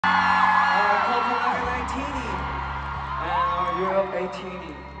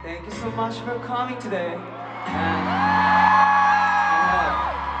ATEEZ. Thank you so much for coming today. And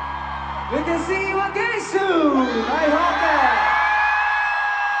we can see you again soon. I hope that.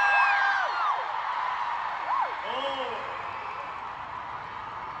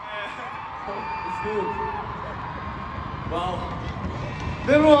 It's good. Wow.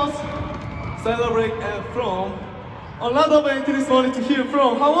 There was celebrate and from a lot of ATEEZ wanted to hear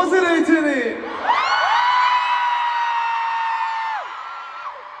from. How was it, ATEEZ?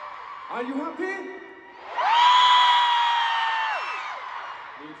 Are you happy?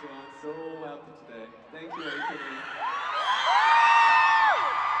 Me too. I'm so happy today. Thank you, ATEEZ.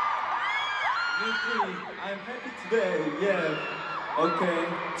 Me too. I'm happy today. Yeah. Okay,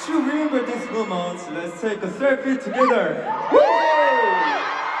 to remember this moment, let's take a selfie together. Woo!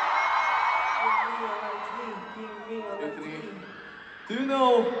 Do you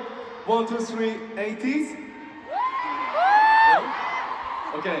know 1, 2, 3 ATEEZ? No?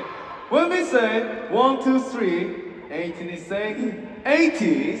 Okay, when we say 1, 2, 3, ATEEZ is saying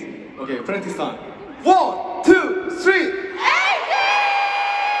ATEEZ. Okay, practice time. 1, 2, 3.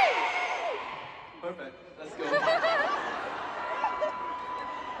 Perfect. Let's go.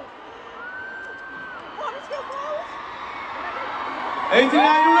 ATEEZ,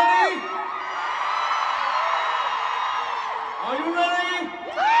 are you ready? Are you ready?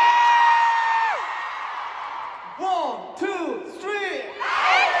 1, 2, 3.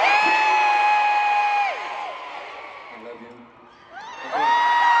 I love you. Okay.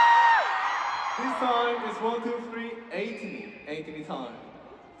 This time is 1, 2, 3, ATEEZ. ATEEZ time.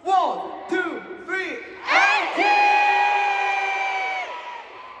 1, 2, 3, ATEEZ.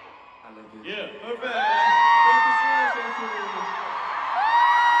 I love you. Yeah, perfect.